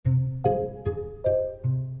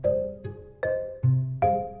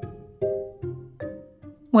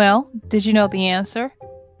Well, did you know the answer?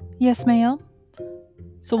 Yes, ma'am.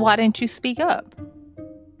 So why didn't you speak up?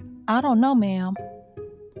 I don't know, ma'am.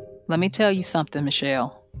 Let me tell you something,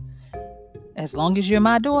 Michelle. As long as you're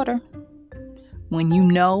my daughter, when you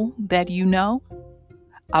know that you know,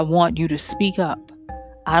 I want you to speak up.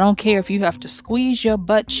 I don't care if you have to squeeze your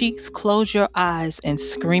butt cheeks, close your eyes, and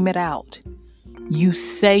scream it out. You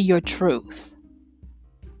say your truth.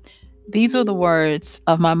 These are the words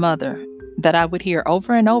of my mother that I would hear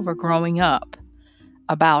over and over growing up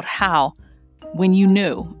about how, when you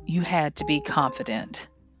knew, you had to be confident.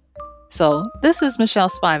 So, this is Michelle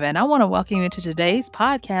Spiva, and I want to welcome you to today's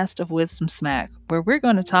podcast of Wisdom Smack, where we're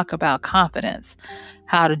going to talk about confidence,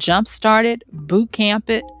 how to jumpstart it, boot camp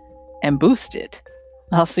it, and boost it.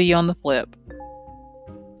 I'll see you on the flip.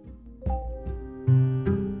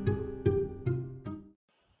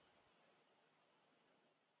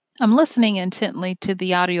 I'm listening intently to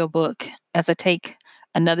the audiobook as I take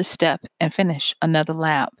another step and finish another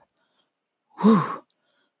lap. Whew,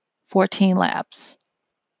 14 laps.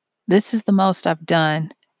 This is the most I've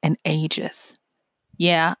done in ages.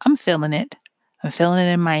 Yeah, I'm feeling it. I'm feeling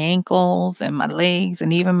it in my ankles and my legs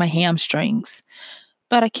and even my hamstrings.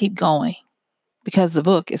 But I keep going because the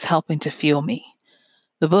book is helping to fuel me.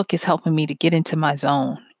 The book is helping me to get into my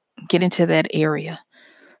zone, get into that area,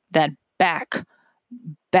 that back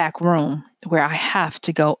room where I have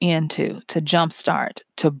to go into to jumpstart,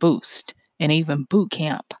 to boost, and even boot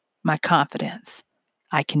camp my confidence.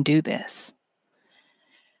 I can do this.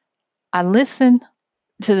 I listen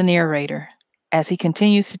to the narrator as he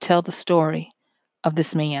continues to tell the story of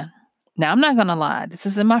this man. Now, I'm not going to lie, this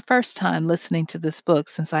isn't my first time listening to this book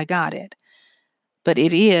since I got it, but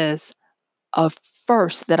it is a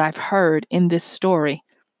first that I've heard in this story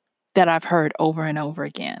that I've heard over and over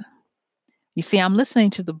again. You see, I'm listening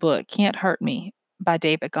to the book Can't Hurt Me by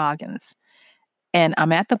David Goggins, and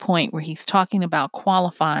I'm at the point where he's talking about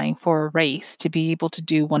qualifying for a race to be able to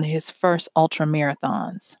do one of his first ultra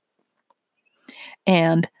marathons.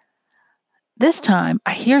 And this time,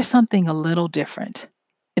 I hear something a little different.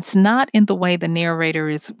 It's not in the way the narrator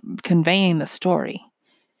is conveying the story.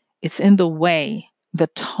 It's in the way, the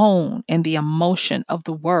tone, and the emotion of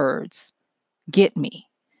the words get me.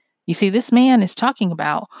 You see, this man is talking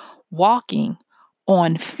about walking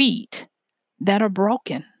on feet that are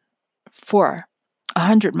broken for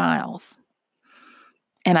 100 miles.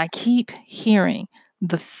 And I keep hearing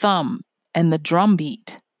the thumb and the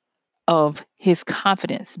drumbeat of his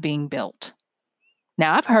confidence being built.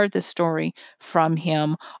 Now, I've heard this story from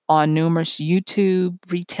him on numerous YouTube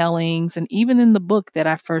retellings and even in the book that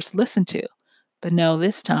I first listened to. But no,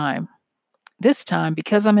 this time,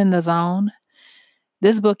 because I'm in the zone,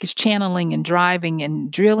 this book is channeling and driving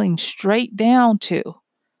and drilling straight down to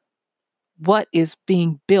what is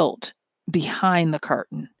being built behind the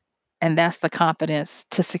curtain. And that's the confidence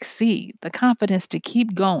to succeed, the confidence to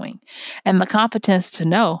keep going, and the confidence to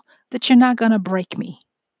know that you're not going to break me.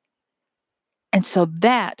 And so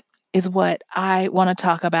that is what I want to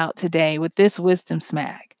talk about today with this Wisdom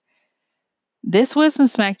Smack. This Wisdom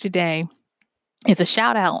Smack today is a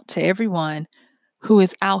shout out to everyone who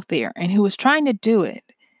is out there and who is trying to do it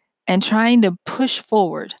and trying to push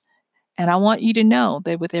forward. And I want you to know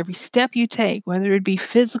that with every step you take, whether it be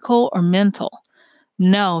physical or mental,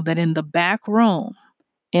 know that in the back room,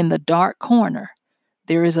 in the dark corner,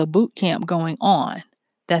 there is a boot camp going on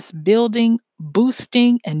that's building,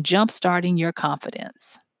 boosting, and jumpstarting your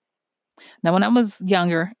confidence. Now, when I was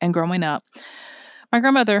younger and growing up, my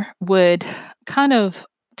grandmother would kind of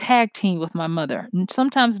tag team with my mother,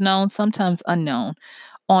 sometimes known, sometimes unknown,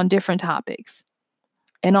 on different topics.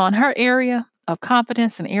 And on her area of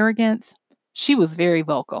confidence and arrogance, she was very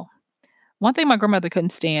vocal. One thing my grandmother couldn't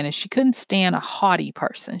stand is she couldn't stand a haughty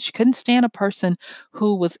person. She couldn't stand a person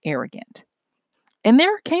who was arrogant. And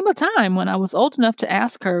there came a time when I was old enough to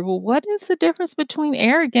ask her, well, what is the difference between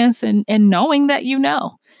arrogance and knowing that you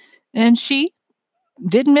know? And she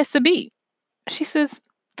didn't miss a beat. She says,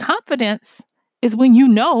 confidence is when you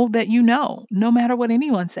know that you know, no matter what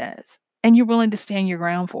anyone says, and you're willing to stand your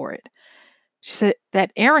ground for it. She said,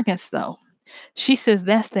 that arrogance, though, she says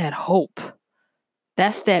that's that hope.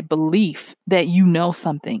 That's that belief that you know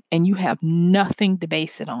something and you have nothing to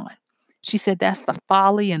base it on. She said that's the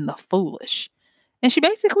folly and the foolish. And she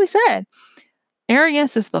basically said,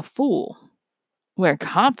 arrogance is the fool, where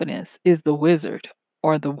confidence is the wizard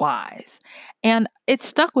or the wise. And it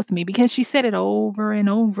stuck with me because she said it over and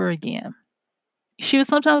over again. She was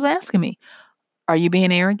sometimes asking me, are you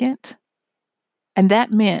being arrogant? And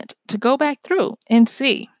that meant to go back through and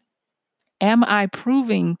see, am I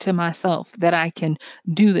proving to myself that I can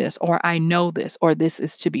do this, or I know this, or this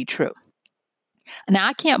is to be true? Now,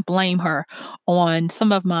 I can't blame her on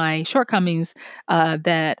some of my shortcomings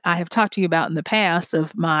that I have talked to you about in the past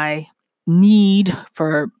of my need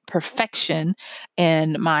for perfection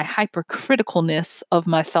and my hypercriticalness of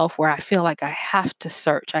myself, where I feel like I have to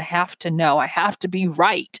search, I have to know, I have to be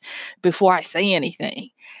right before I say anything.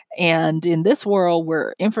 And in this world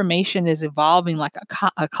where information is evolving like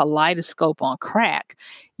a kaleidoscope on crack,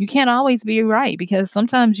 you can't always be right because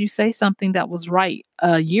sometimes you say something that was right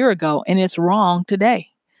a year ago and it's wrong today.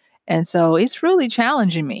 And so it's really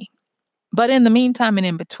challenging me. But in the meantime and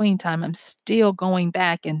in between time, I'm still going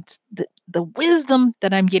back, and the wisdom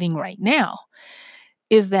that I'm getting right now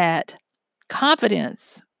is that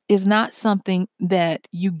confidence is not something that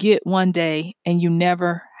you get one day and you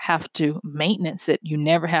never have to maintenance it, you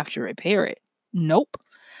never have to repair it. Nope.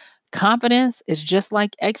 Confidence is just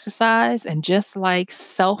like exercise and just like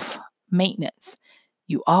self maintenance.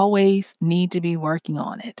 You always need to be working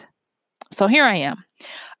on it. So here I am.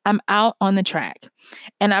 I'm out on the track.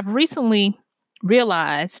 And I've recently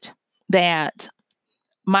realized that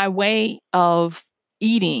my way of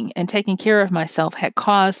eating and taking care of myself had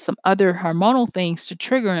caused some other hormonal things to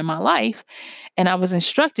trigger in my life. And I was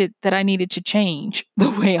instructed that I needed to change the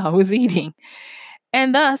way I was eating.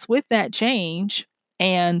 And thus, with that change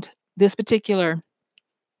and this particular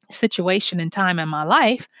situation and time in my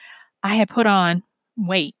life, I had put on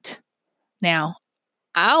weight. Now,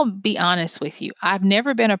 I'll be honest with you. I've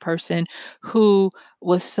never been a person who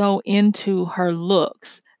was so into her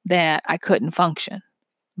looks that I couldn't function.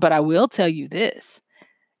 But I will tell you this,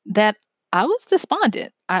 that I was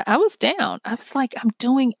despondent. I was down. I was like, I'm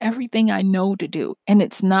doing everything I know to do, and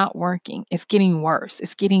it's not working. It's getting worse.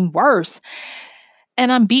 It's getting worse.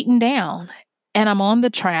 And I'm beaten down and I'm on the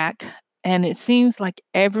track. And it seems like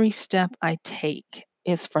every step I take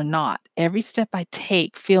is for naught. Every step I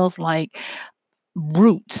take feels like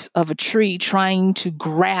roots of a tree trying to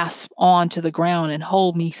grasp onto the ground and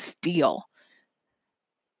hold me still.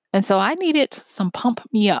 And so I needed some pump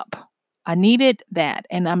me up. I needed that.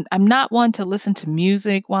 And I'm not one to listen to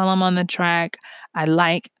music while I'm on the track. I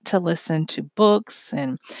like to listen to books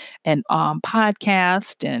and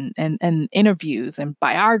podcasts and interviews and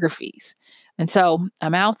biographies. And so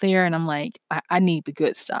I'm out there and I'm like, I need the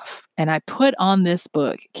good stuff. And I put on this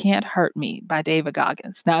book, Can't Hurt Me by David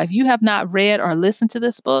Goggins. Now, if you have not read or listened to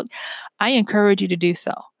this book, I encourage you to do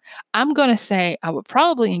so. I'm going to say I would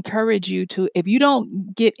probably encourage you to, if you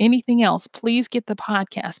don't get anything else, please get the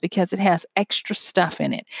podcast because it has extra stuff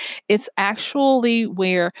in it. It's actually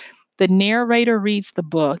where the narrator reads the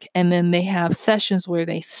book and then they have sessions where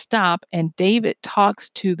they stop and David talks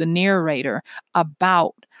to the narrator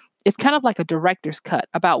about, it's kind of like a director's cut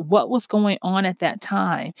about what was going on at that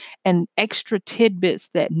time and extra tidbits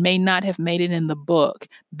that may not have made it in the book,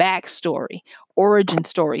 backstory, origin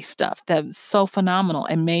story stuff that was so phenomenal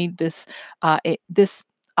and made this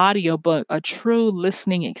audiobook a true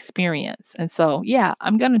listening experience. And so, yeah,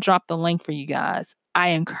 I'm going to drop the link for you guys. I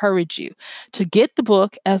encourage you to get the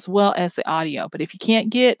book as well as the audio. But if you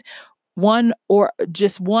can't get one or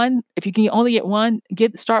just one, if you can only get one,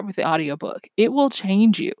 start with the audiobook. It will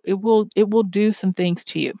change you. It will do some things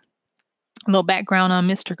to you. A little background on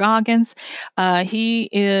Mr. Goggins. He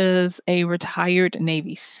is a retired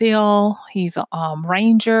Navy SEAL. He's a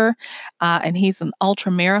Ranger, and he's an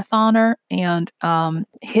ultra marathoner. And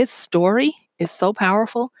his story is so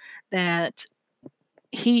powerful that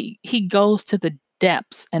he goes to the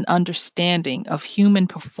depths and understanding of human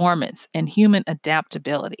performance and human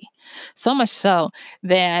adaptability. So much so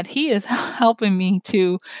that he is helping me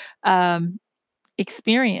to um,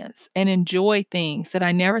 experience and enjoy things that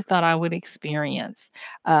I never thought I would experience,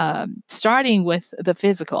 starting with the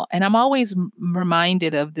physical. And I'm always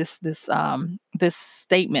reminded of this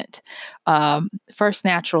statement: first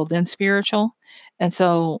natural, then spiritual. And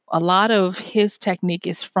so a lot of his technique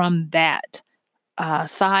is from that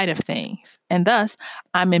side of things. And thus,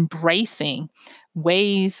 I'm embracing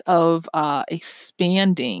ways of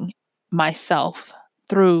expanding myself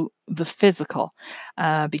through the physical.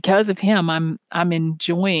 Because of him, I'm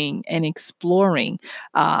enjoying and exploring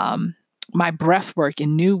my breath work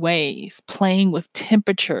in new ways, playing with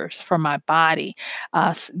temperatures for my body,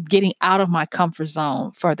 getting out of my comfort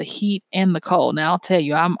zone for the heat and the cold. Now I'll tell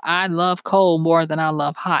you, I love cold more than I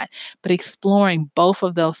love hot, but exploring both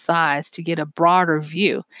of those sides to get a broader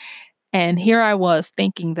view. And here I was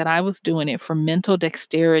thinking that I was doing it for mental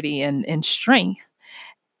dexterity and strength,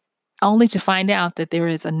 only to find out that there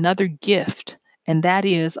is another gift, and that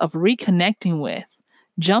is of reconnecting with,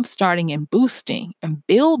 jumpstarting and boosting and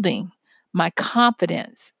building my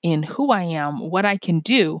confidence in who I am, what I can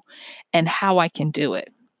do, and how I can do it.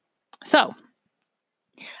 So,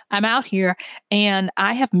 I'm out here and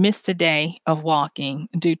I have missed a day of walking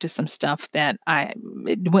due to some stuff that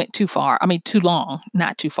it went too far. I mean, too long,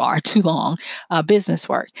 not too far, too long, business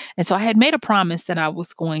work. And so I had made a promise that I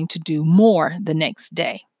was going to do more the next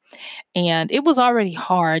day. And it was already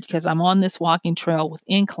hard because I'm on this walking trail with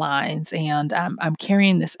inclines and I'm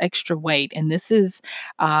carrying this extra weight. And this is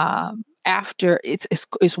after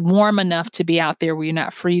it's warm enough to be out there where you're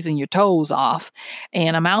not freezing your toes off.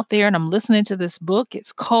 And I'm out there and I'm listening to this book.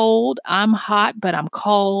 It's cold. I'm hot, but I'm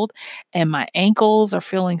cold. And my ankles are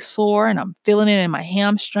feeling sore and I'm feeling it in my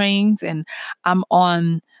hamstrings. And I'm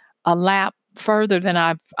on a lap further than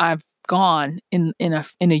I've gone in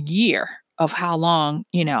a year of how long,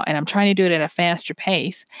 and I'm trying to do it at a faster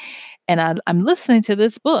pace. And I'm listening to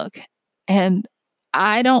this book, and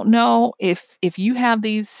I don't know if you have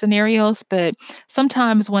these scenarios, but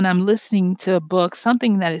sometimes when I'm listening to a book,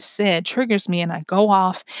 something that is said triggers me, and I go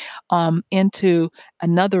off into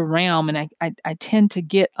another realm, and I tend to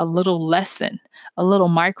get a little lesson, a little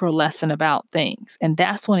micro lesson about things, and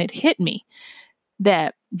that's when it hit me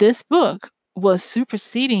that this book was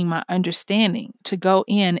superseding my understanding to go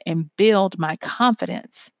in and build my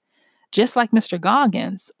confidence. Just like Mr.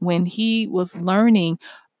 Goggins, when he was learning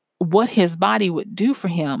what his body would do for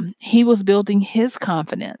him, he was building his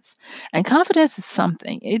confidence. And confidence is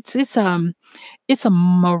something. It's a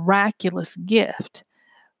miraculous gift.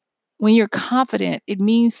 When you're confident, it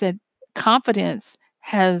means that confidence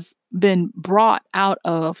has been brought out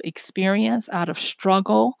of experience, out of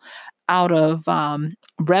struggle, out of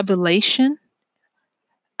revelation,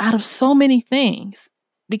 out of so many things,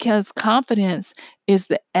 because confidence is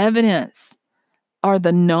the evidence or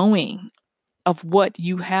the knowing of what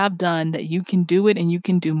you have done, that you can do it and you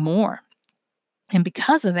can do more. And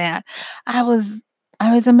because of that, I was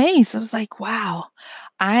I was amazed. I was like, wow,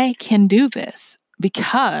 I can do this.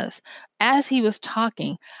 Because as he was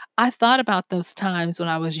talking, I thought about those times when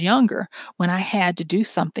I was younger when I had to do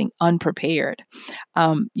something unprepared.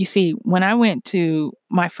 You see, when I went to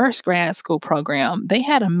my first grad school program, they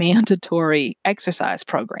had a mandatory exercise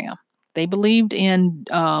program. They believed in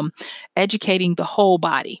educating the whole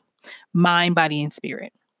body, mind, body, and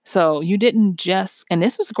spirit. So you didn't just, and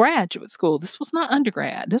this was graduate school. This was not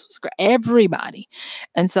undergrad. This was everybody.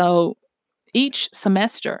 And so each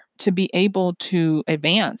semester, to be able to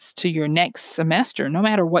advance to your next semester, no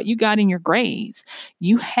matter what you got in your grades,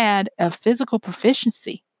 you had a physical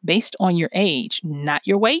proficiency based on your age, not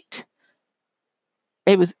your weight.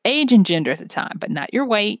 It was age and gender at the time, but not your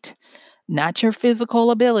weight, not your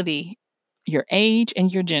physical ability, your age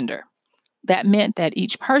and your gender. That meant that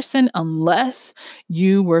each person, unless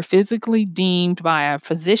you were physically deemed by a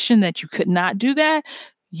physician that you could not do that,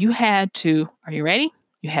 you had to, are you ready?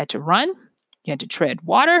 You had to run, you had to tread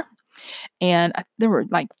water, and there were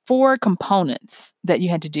like four components that you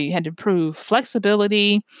had to do. You had to prove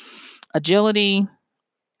flexibility, agility,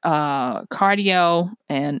 cardio,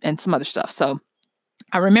 and some other stuff. So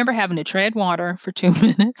I remember having to tread water for 2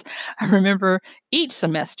 minutes. I remember each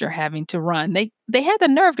semester having to run. They had the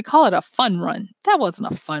nerve to call it a fun run. That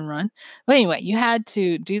wasn't a fun run. But anyway, you had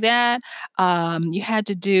to do that. You had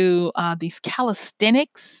to do these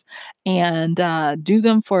calisthenics and do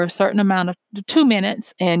them for a certain amount of 2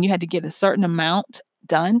 minutes, and you had to get a certain amount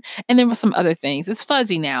done. And there were some other things. It's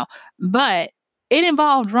fuzzy now, but it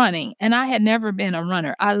involved running, and I had never been a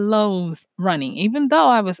runner. I loathe running. Even though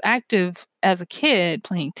I was active as a kid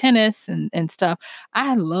playing tennis and stuff,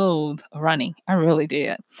 I loathe running. I really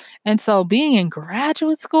did. And so being in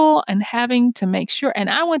graduate school and having to make sure, and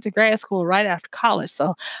I went to grad school right after college,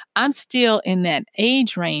 so I'm still in that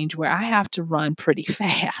age range where I have to run pretty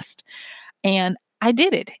fast. And I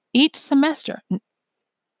did it each semester.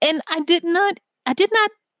 And I did not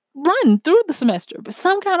run through the semester, but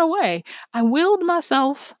some kind of way I willed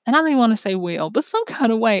myself, and I don't even want to say will, but some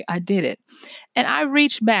kind of way I did it. And I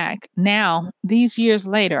reach back now, these years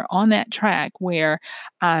later, on that track where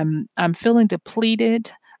I'm feeling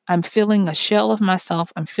depleted, I'm feeling a shell of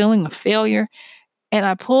myself, I'm feeling a failure, and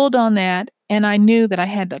I pulled on that and I knew that I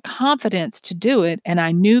had the confidence to do it. And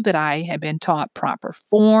I knew that I had been taught proper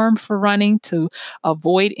form for running to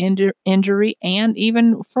avoid injury and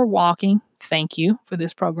even for walking. Thank you for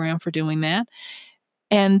this program for doing that.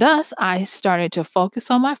 And thus, I started to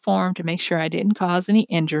focus on my form to make sure I didn't cause any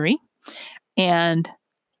injury. And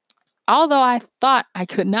although I thought I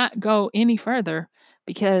could not go any further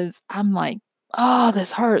because I'm like, oh,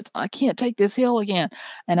 this hurts. I can't take this hill again.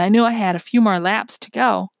 And I knew I had a few more laps to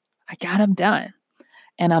go. I got them done.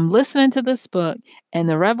 And I'm listening to this book, and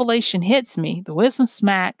the revelation hits me. The wisdom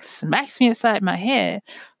smacks me upside my head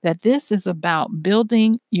that this is about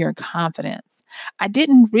building your confidence. I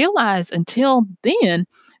didn't realize until then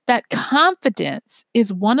that confidence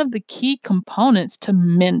is one of the key components to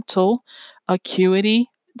mental acuity,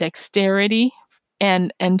 dexterity,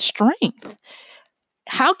 and strength.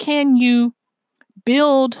 How can you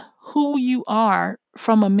build who you are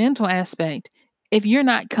from a mental aspect if you're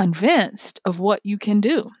not convinced of what you can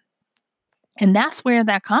do? And that's where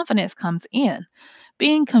that confidence comes in,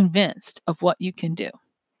 being convinced of what you can do.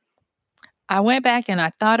 I went back and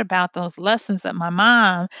I thought about those lessons that my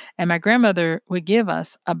mom and my grandmother would give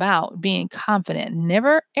us about being confident,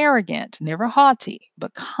 never arrogant, never haughty,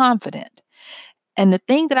 but confident. And the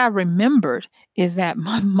thing that I remembered is that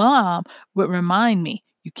my mom would remind me,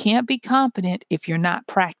 you can't be confident if you're not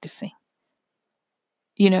practicing.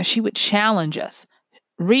 She would challenge us,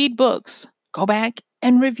 read books, go back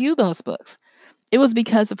and review those books. It was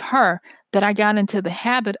because of her that I got into the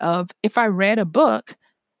habit of, if I read a book,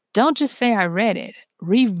 don't just say I read it,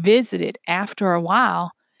 revisit it after a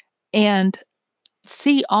while and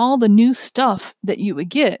see all the new stuff that you would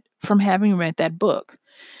get from having read that book.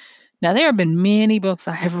 Now, there have been many books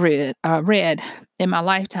I have read in my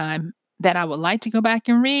lifetime that I would like to go back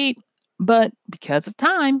and read, but because of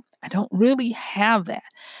time, I don't really have that.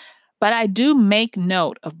 But I do make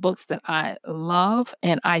note of books that I love,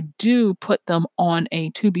 and I do put them on a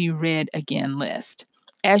to be read again list.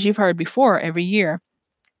 As you've heard before, every year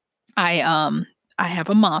I have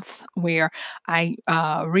a month where I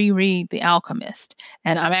reread The Alchemist,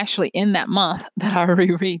 and I'm actually in that month that I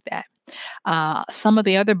reread that. Some of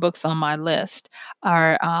the other books on my list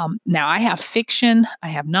are now I have fiction, I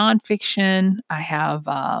have nonfiction, I have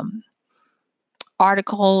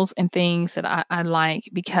articles and things that I like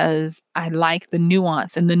because I like the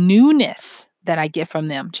nuance and the newness that I get from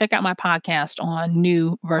them. Check out my podcast on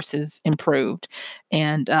new versus improved,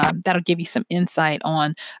 and that'll give you some insight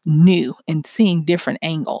on new and seeing different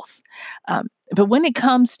angles. But when it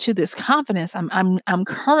comes to this confidence, I'm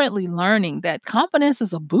currently learning that confidence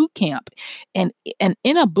is a boot camp, and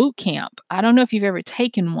in a boot camp, I don't know if you've ever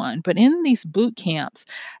taken one, but in these boot camps,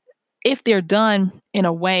 if they're done in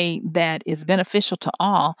a way that is beneficial to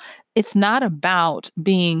all, it's not about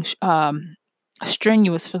being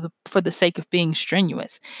strenuous for the sake of being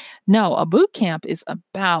strenuous. No, a boot camp is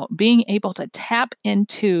about being able to tap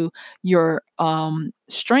into your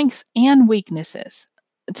strengths and weaknesses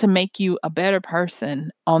to make you a better person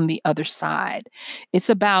on the other side. It's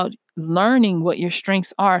about learning what your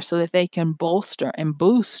strengths are so that they can bolster and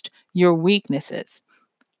boost your weaknesses.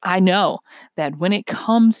 I know that when it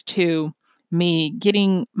comes to me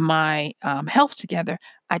getting my health together,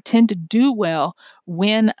 I tend to do well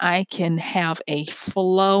when I can have a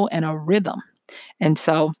flow and a rhythm. And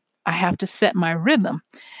so I have to set my rhythm.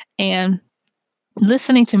 And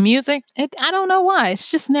listening to music, I don't know why. It's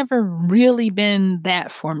just never really been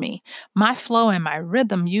that for me. My flow and my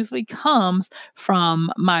rhythm usually comes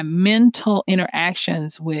from my mental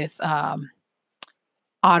interactions with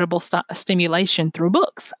audible stimulation through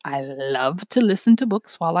books. I love to listen to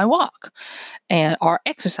books while I walk and or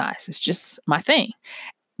exercise. It's just my thing.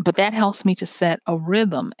 But that helps me to set a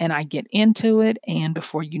rhythm and I get into it, and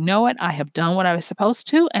before you know it, I have done what I was supposed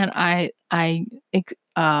to, and I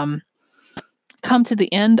come to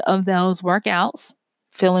the end of those workouts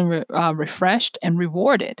feeling refreshed and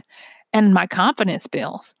rewarded, and my confidence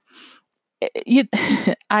builds.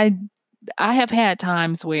 I I have had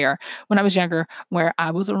times where, when I was younger, where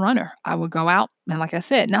I was a runner. I would go out, and like I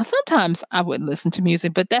said, now sometimes I would listen to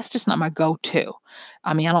music, but that's just not my go-to.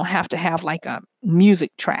 I mean, I don't have to have like a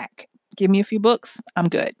music track. Give me a few books, I'm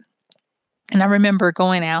good. And I remember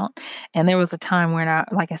going out, and there was a time when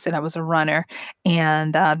like I said, I was a runner,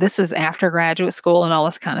 and this was after graduate school and all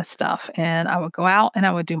this kind of stuff. And I would go out and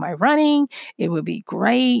I would do my running. It would be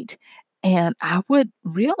great, and I would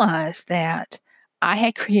realize that I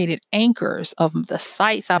had created anchors of the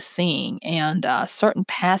sights I was seeing and certain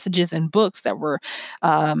passages in books that were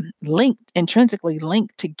linked, intrinsically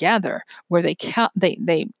linked together, where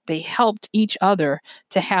they helped each other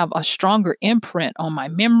to have a stronger imprint on my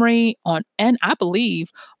memory, on and I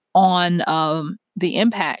believe on the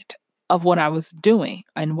impact of what I was doing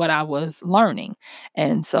and what I was learning.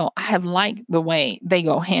 And so I have liked the way they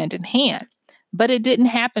go hand in hand. But it didn't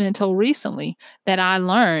happen until recently that I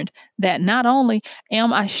learned that not only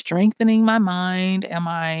am I strengthening my mind, am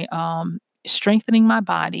I strengthening my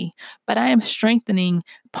body, but I am strengthening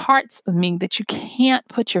parts of me that you can't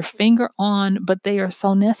put your finger on, but they are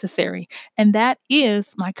so necessary. And that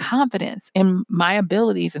is my confidence in my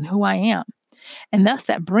abilities and who I am. And thus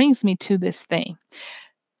that brings me to this thing.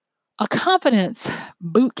 A confidence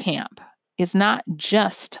boot camp is not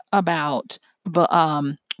just about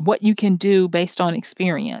what you can do based on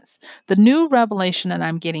experience. The new revelation that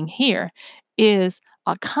I'm getting here is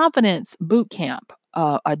a confidence boot camp,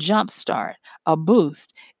 a jump start, a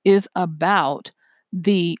boost is about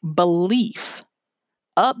the belief,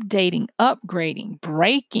 updating, upgrading,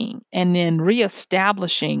 breaking, and then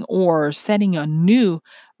reestablishing or setting a new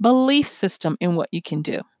belief system in what you can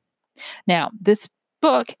do. Now, this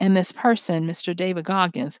book and this person, Mr. David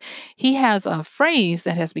Goggins, he has a phrase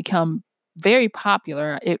that has become very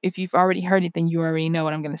popular. If you've already heard it, then you already know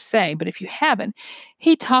what I'm going to say. But if you haven't,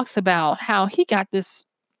 he talks about how he got this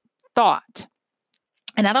thought.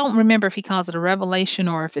 And I don't remember if he calls it a revelation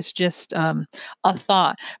or if it's just a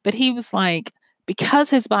thought, but he was like, because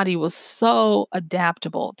his body was so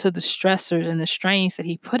adaptable to the stressors and the strains that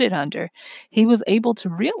he put it under, he was able to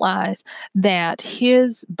realize that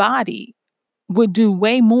his body would do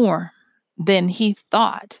way more than he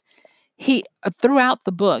thought. He throughout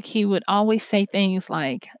the book, he would always say things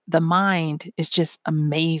like, "The mind is just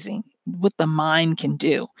amazing, what the mind can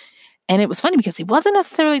do." And it was funny because he wasn't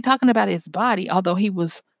necessarily talking about his body, although he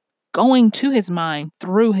was going to his mind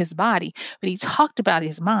through his body, but he talked about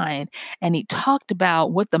his mind and he talked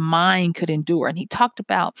about what the mind could endure. And he talked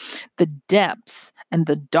about the depths and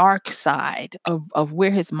the dark side of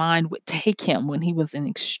where his mind would take him when he was in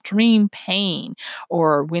extreme pain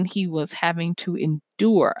or when he was having to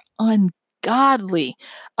endure ungodly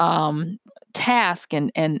um, tasks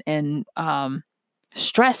and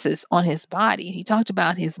stresses on his body. He talked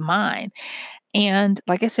about his mind. And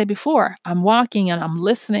like I said before, I'm walking and I'm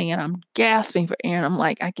listening and I'm gasping for air. And I'm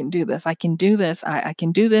like, I can do this. I can do this. I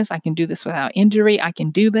can do this. I can do this without injury. I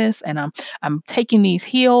can do this. And I'm taking these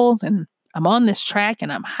heels and I'm on this track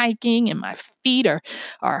and I'm hiking and my feet are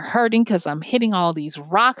hurting because I'm hitting all these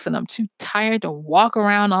rocks and I'm too tired to walk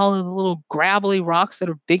around all of the little gravelly rocks that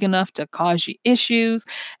are big enough to cause you issues.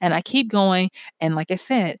 And I keep going. And like I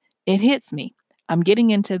said, it hits me. I'm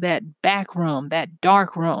getting into that back room, that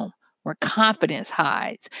dark room where confidence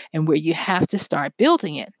hides and where you have to start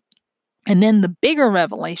building it. And then the bigger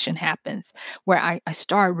revelation happens where I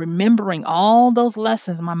start remembering all those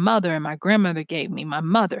lessons my mother and my grandmother gave me. My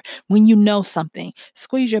mother, when you know something,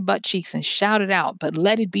 squeeze your butt cheeks and shout it out, but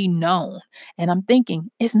let it be known. And I'm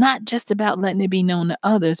thinking, it's not just about letting it be known to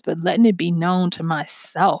others, but letting it be known to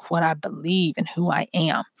myself, what I believe and who I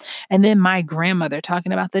am. And then my grandmother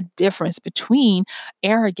talking about the difference between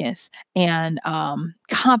arrogance and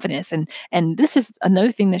confidence. And this is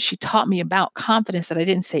another thing that she taught me about confidence that I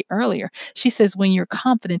didn't say earlier. She says, when you're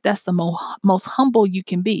confident, that's the most humble you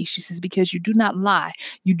can be. She says, because you do not lie,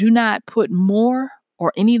 you do not put more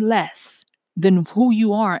or any less than who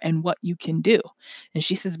you are and what you can do. And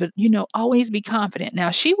she says, but always be confident. Now,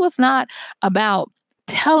 she was not about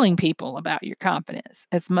telling people about your confidence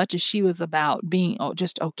as much as she was about being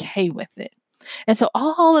just okay with it. And so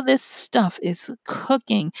all of this stuff is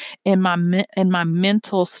cooking in my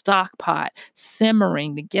mental stock pot,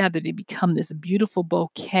 simmering together to become this beautiful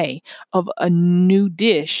bouquet of a new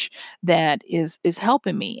dish that is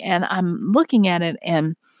helping me. And I'm looking at it,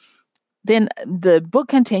 and then the book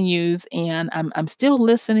continues, and I'm still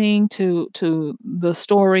listening to the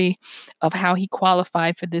story of how he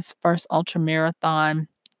qualified for this first ultra marathon.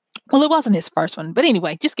 Well, it wasn't his first one, but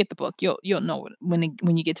anyway, just get the book. You'll know when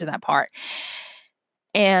you get to that part.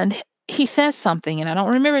 And he says something, and I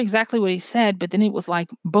don't remember exactly what he said, but then it was like,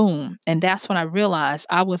 boom. And that's when I realized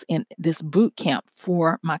I was in this boot camp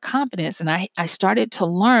for my confidence. And I started to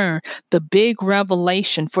learn the big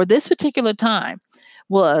revelation for this particular time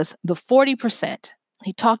was the 40%.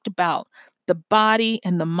 He talked about the body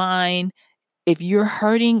and the mind. If you're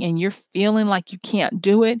hurting and you're feeling like you can't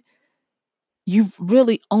do it, you've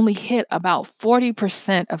really only hit about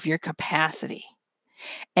 40% of your capacity.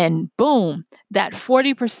 And boom, that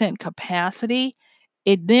 40% capacity,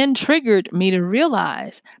 it then triggered me to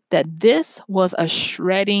realize that this was a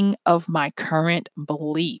shredding of my current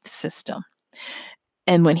belief system.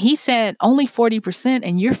 And when he said only 40%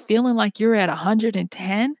 and you're feeling like you're at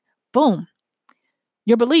 110, boom,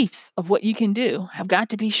 your beliefs of what you can do have got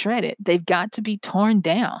to be shredded. They've got to be torn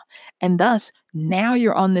down. And thus, now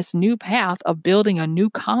you're on this new path of building a new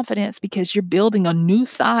confidence because you're building a new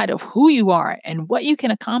side of who you are and what you can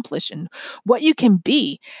accomplish and what you can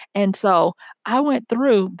be. And so I went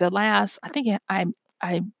through the last, I think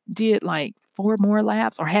I did like 4 more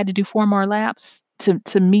laps or had to do 4 more laps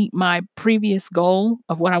to meet my previous goal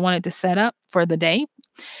of what I wanted to set up for the day.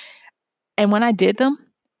 And when I did them,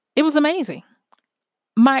 it was amazing.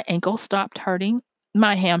 My ankle stopped hurting.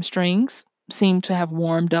 My hamstrings seemed to have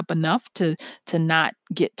warmed up enough to not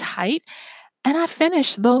get tight. And I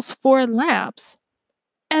finished those 4 laps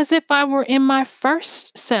as if I were in my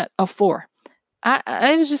first set of 4.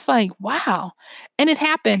 I was just like, wow. And it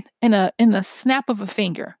happened in a snap of a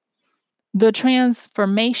finger. The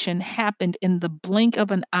transformation happened in the blink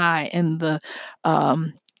of an eye, in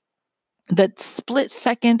um the split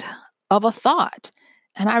second of a thought.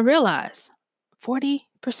 And I realized 40%.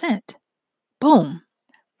 Boom.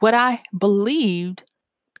 What I believed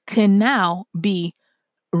can now be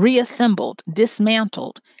reassembled,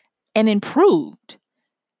 dismantled, and improved.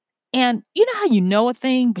 And you know how you know a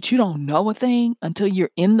thing, but you don't know a thing until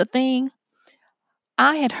you're in the thing?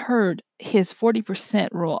 I had heard his 40%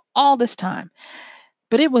 rule all this time,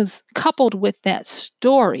 but it was coupled with that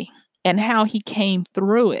story and how he came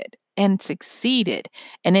through it and succeeded.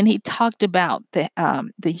 And then he talked about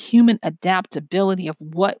the human adaptability of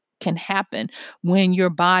what can happen when your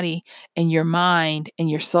body and your mind and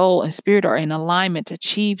your soul and spirit are in alignment to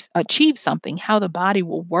achieve something, how the body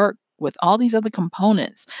will work with all these other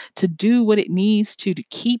components to do what it needs to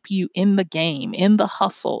keep you in the game, in the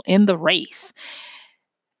hustle, in the race.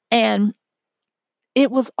 And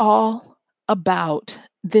it was all about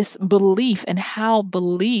this belief and how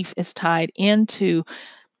belief is tied into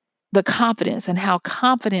the confidence, and how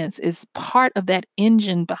confidence is part of that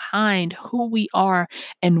engine behind who we are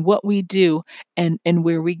and what we do and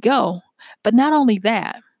where we go. But not only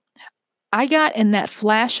that, I got in that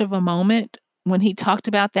flash of a moment when he talked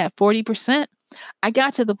about that 40%, I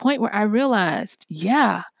got to the point where I realized,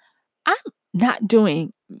 yeah, I'm not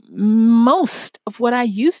doing most of what I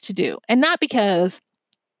used to do. And not because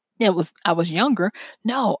I was younger.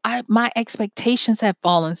 No, I my expectations had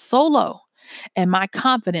fallen so low, and my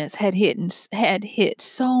confidence had hit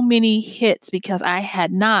so many hits because I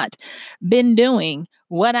had not been doing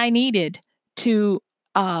what I needed to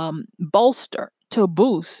bolster, to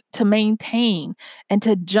boost, to maintain, and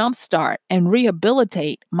to jumpstart and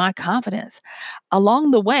rehabilitate my confidence.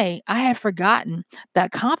 Along the way, I had forgotten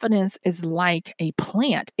that confidence is like a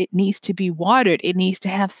plant. It needs to be watered, it needs to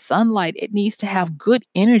have sunlight, it needs to have good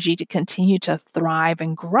energy to continue to thrive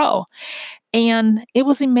and grow. And it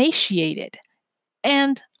was emaciated,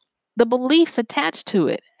 and the beliefs attached to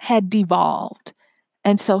it had devolved.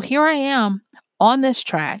 And so here I am on this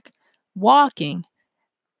track, walking.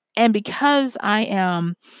 And because I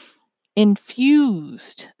am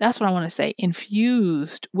infused, that's what I want to say,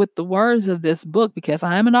 infused with the words of this book, because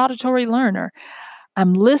I am an auditory learner,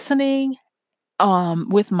 I'm listening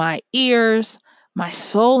with my ears. My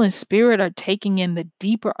soul and spirit are taking in the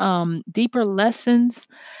deeper lessons,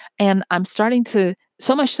 and I'm starting to,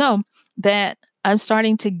 so much so that I'm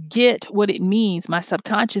starting to get what it means. My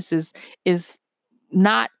subconscious is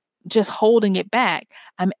not just holding it back.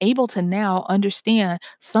 I'm able to now understand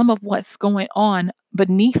some of what's going on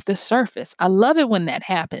beneath the surface. I love it when that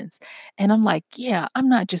happens. And I'm like, yeah, I'm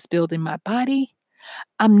not just building my body.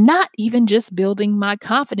 I'm not even just building my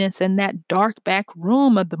confidence in that dark back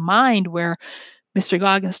room of the mind where Mr.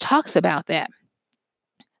 Goggins talks about that.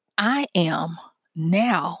 I am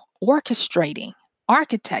now orchestrating,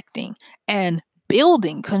 architecting, and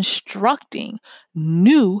building, constructing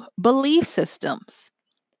new belief systems.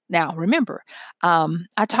 Now, remember,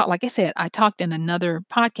 like I said, I talked in another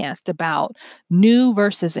podcast about new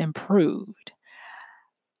versus improved.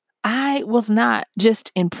 I was not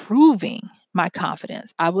just improving my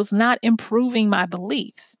confidence, I was not improving my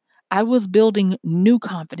beliefs. I was building new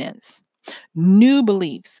confidence, new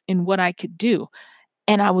beliefs in what I could do.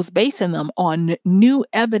 And I was basing them on new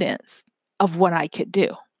evidence of what I could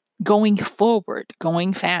do, going forward,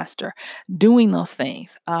 going faster, doing those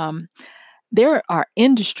things. There are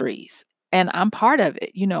industries, and I'm part of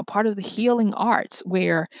it, part of the healing arts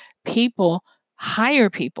where people hire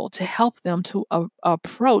people to help them to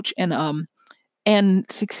approach and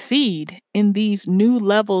succeed in these new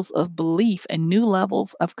levels of belief and new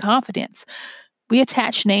levels of confidence. We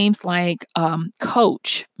attach names like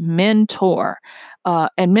coach, mentor,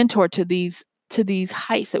 and mentor to these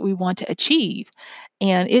heights that we want to achieve.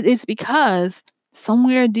 And it is because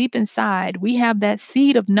somewhere deep inside we have that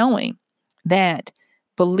seed of knowing that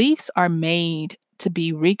beliefs are made to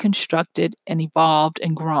be reconstructed and evolved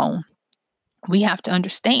and grown. We have to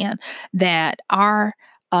understand that our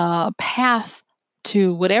path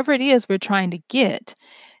to whatever it is we're trying to get,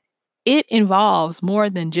 it involves more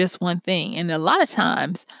than just one thing. And a lot of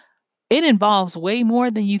times, it involves way more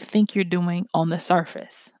than you think you're doing on the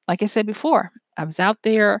surface. Like I said before, I was out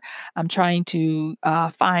there, I'm trying to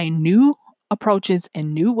find new approaches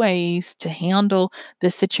and new ways to handle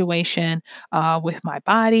this situation with my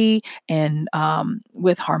body and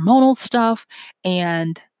with hormonal stuff.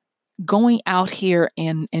 And going out here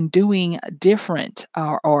and doing different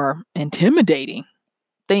or intimidating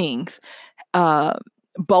things uh,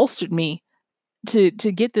 bolstered me to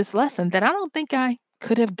get this lesson that I don't think I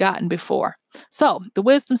could have gotten before. So, the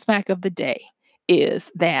wisdom smack of the day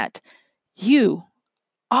is that you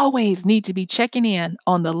always need to be checking in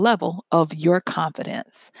on the level of your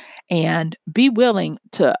confidence and be willing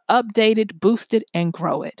to update it, boost it, and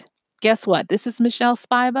grow it. Guess what? This is Michelle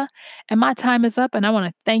Spiva, and my time is up, and I want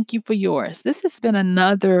to thank you for yours. This has been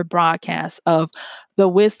another broadcast of the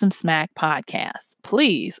Wisdom Smack podcast.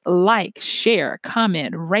 Please like, share,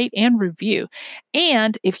 comment, rate, and review.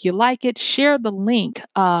 And if you like it, share the link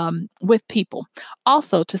with people.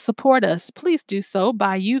 Also, to support us, please do so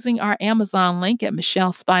by using our Amazon link at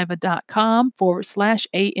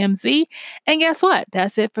michellespiva.com/AMZ. And guess what?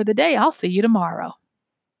 That's it for the day. I'll see you tomorrow.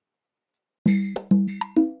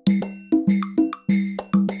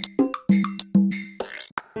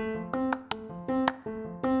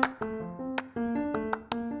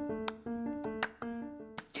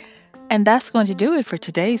 And that's going to do it for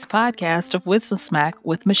today's podcast of Wisdom Smack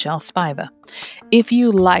with Michelle Spiva. If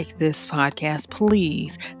you like this podcast,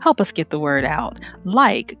 please help us get the word out.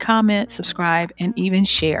 Like, comment, subscribe, and even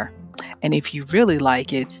share. And if you really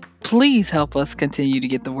like it, please help us continue to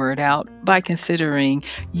get the word out by considering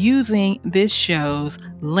using this show's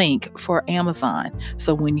link for Amazon.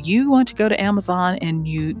 So when you want to go to Amazon and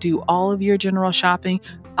you do all of your general shopping,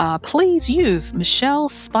 please use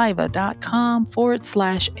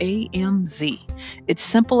michellespiva.com/AMZ. It's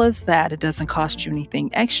simple as that. It doesn't cost you anything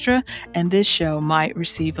extra, and this show might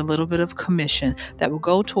receive a little bit of commission that will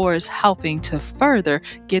go towards helping to further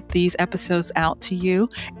get these episodes out to you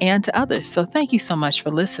and to others. So thank you so much for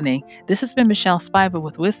listening. This has been Michelle Spiva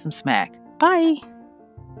with Wisdom Smack. Bye.